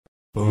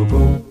Boom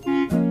boom,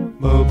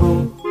 boom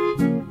boom,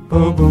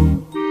 boom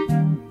boom,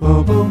 boom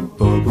boom,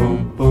 boom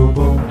boom, boom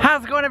boom.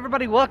 How's it going,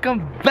 everybody?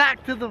 Welcome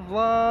back to the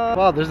vlog.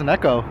 Wow, there's an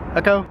echo.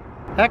 Echo,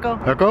 echo,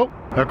 echo,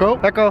 echo,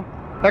 echo,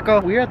 echo.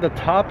 We're at the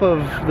top of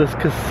this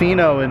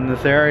casino in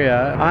this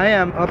area. I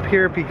am up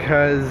here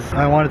because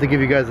I wanted to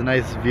give you guys a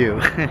nice view.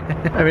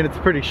 I mean, it's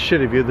a pretty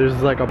shitty view.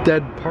 There's like a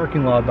dead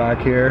parking lot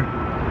back here.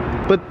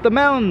 But the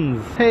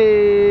mountains,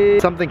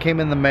 hey! Something came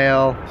in the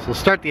mail, so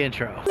start the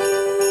intro.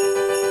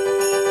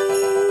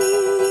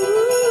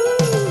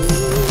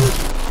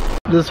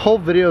 This whole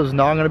video is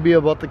not going to be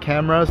about the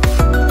cameras.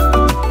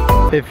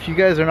 If you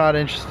guys are not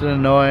interested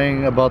in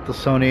knowing about the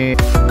Sony,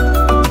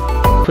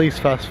 please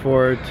fast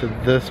forward to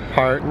this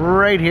part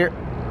right here.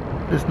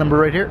 This number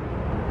right here.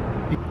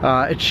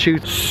 It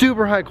shoots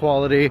super high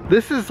quality.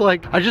 This is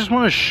like, I just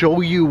want to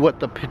show you what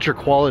the picture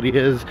quality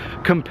is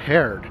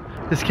compared.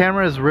 This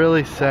camera is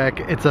really sick.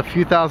 It's a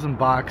few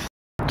 $1,000s.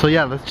 So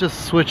yeah, let's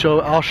just switch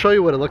over. I'll show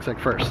you what it looks like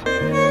first.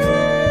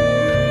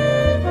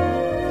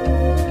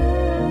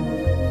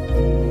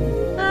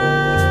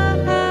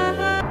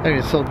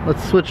 Okay, so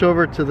let's switch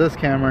over to this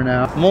camera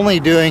now. I'm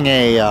only doing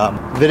a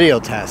video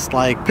test.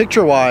 Like,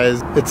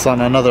 picture-wise, it's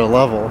on another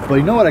level. But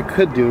you know what I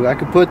could do? I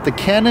could put the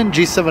Canon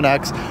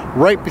G7X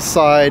right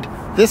beside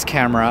this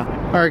camera.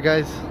 Alright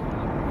guys,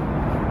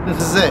 this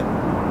is it.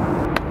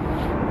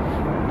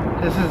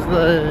 This is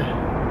the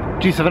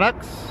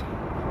G7X.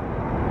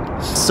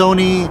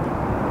 Sony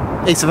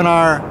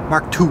A7R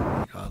Mark II.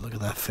 God, look at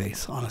that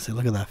face. Honestly,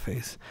 look at that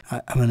face.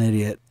 I'm an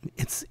idiot.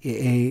 It's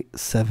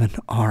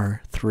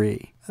A7R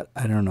 3.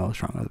 I don't know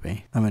what's wrong with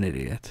me. I'm an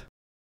idiot.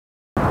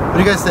 What do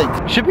you guys think?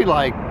 It should be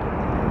like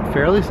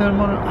fairly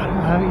cinema. I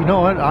don't have, you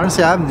know what?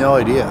 Honestly, I have no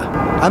idea.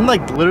 I'm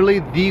like literally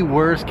the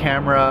worst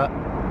camera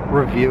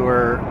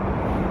reviewer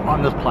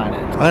on this planet.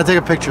 I'm gonna take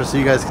a picture so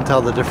you guys can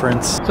tell the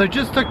difference. So I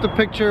just took the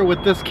picture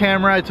with this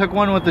camera. I took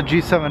one with the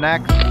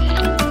G7X.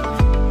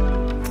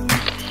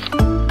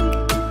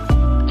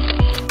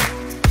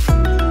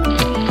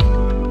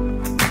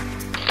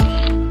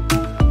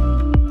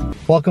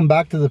 Welcome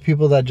back to the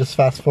people that just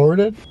fast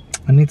forwarded.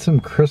 I need some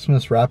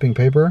Christmas wrapping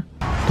paper.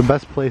 The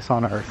best place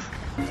on earth.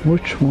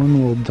 Which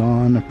one will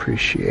Dawn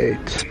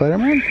appreciate?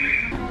 Spider-Man?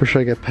 Or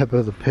should I get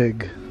Peppa the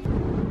Pig?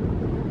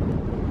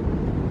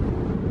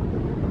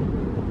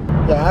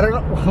 Yeah, I don't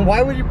know.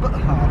 Why would you put...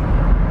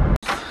 Oh.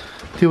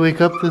 Do you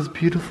wake up this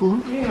beautiful?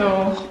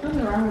 No,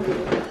 nothing wrong with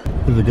it.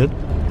 Is it good?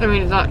 I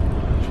mean, it's not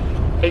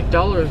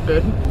 $8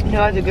 good. You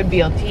know, it's a good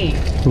BLT.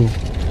 Ooh.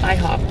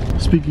 IHOP.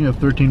 Speaking of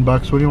 $13,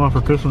 what do you want for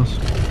Christmas?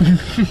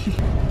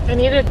 I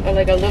needed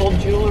like a little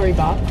jewelry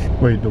box.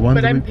 Wait, the one.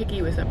 But I'm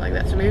picky with stuff like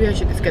that, so maybe I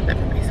should just get that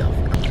for myself.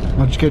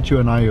 I'll just get you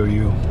an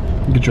IOU.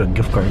 Get you a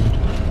gift card.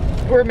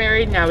 We're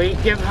married now. We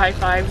give high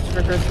fives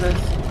for Christmas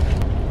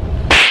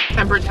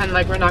and pretend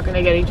like we're not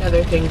gonna get each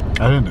other things.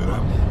 I didn't do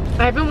that.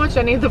 I haven't watched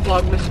any of the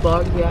Vlogmas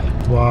vlogs yet.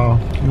 Wow,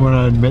 you want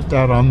to admit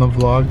that on the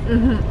vlog?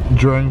 Mm-hmm.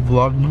 During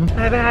Vlogmas?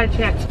 I haven't had a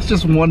chance. It's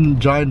just one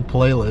giant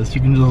playlist.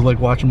 You can just like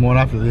watch them one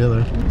after the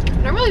other.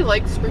 I don't really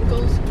like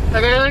sprinkles.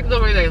 Like, I like the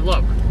way they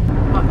look.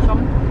 Want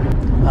some?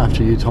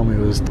 After you told me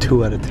it was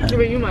 2 out of 10. Yeah,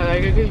 but you might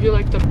like it because you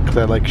like the... Because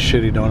I like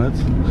shitty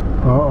donuts.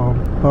 Uh-oh.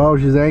 Oh,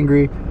 she's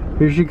angry.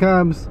 Here she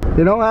comes.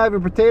 You don't have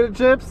your potato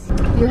chips?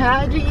 You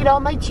had to eat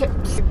all my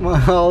chips.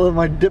 All of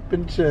my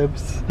dippin'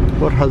 chips.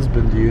 What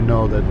husband do you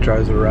know that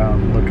drives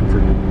around looking for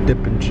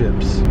dippin'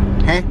 chips?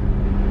 Huh?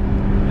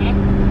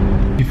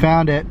 She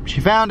found it.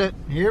 She found it.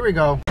 Here we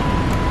go.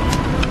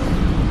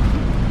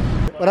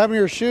 What happened to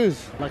your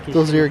shoes? Lucky.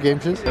 Those are your game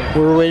shoes?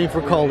 We were waiting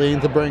for Colleen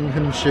to bring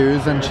him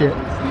shoes and she's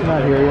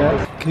not here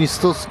yet. Can you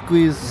still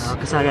squeeze? No,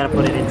 because I gotta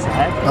put it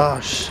inside. Oh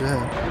shit.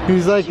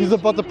 He's like, he's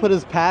about to put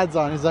his pads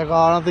on. He's like, oh,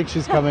 I don't think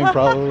she's coming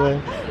probably.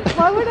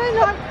 Why would I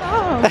not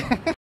come?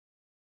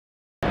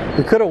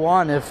 We could have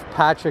won if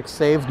Patrick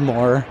saved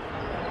more.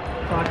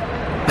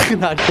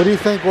 What do you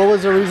think? What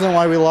was the reason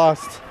why we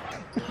lost?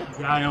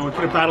 Yeah, I know, we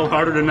could have battled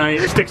harder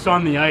tonight. Sticks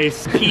on the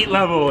ice, heat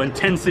level,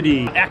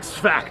 intensity, X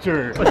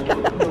factor.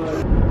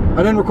 I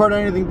didn't record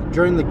anything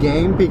during the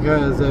game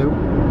because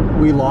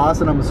we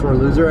lost and I'm a sore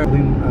loser. I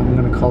think I'm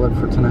gonna call it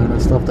for tonight. I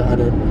still have to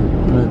edit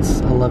and it's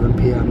 11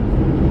 p.m.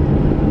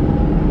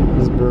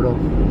 This is brutal.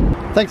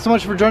 Thanks so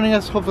much for joining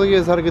us. Hopefully you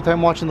guys had a good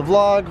time watching the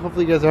vlog.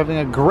 Hopefully you guys are having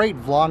a great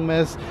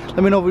Vlogmas.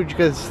 Let me know what you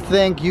guys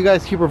think. You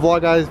guys keep our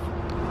vlog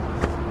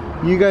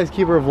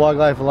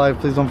life alive.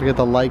 Please don't forget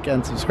to like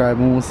and subscribe,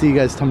 and we'll see you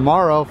guys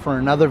tomorrow for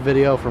another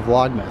video for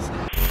Vlogmas.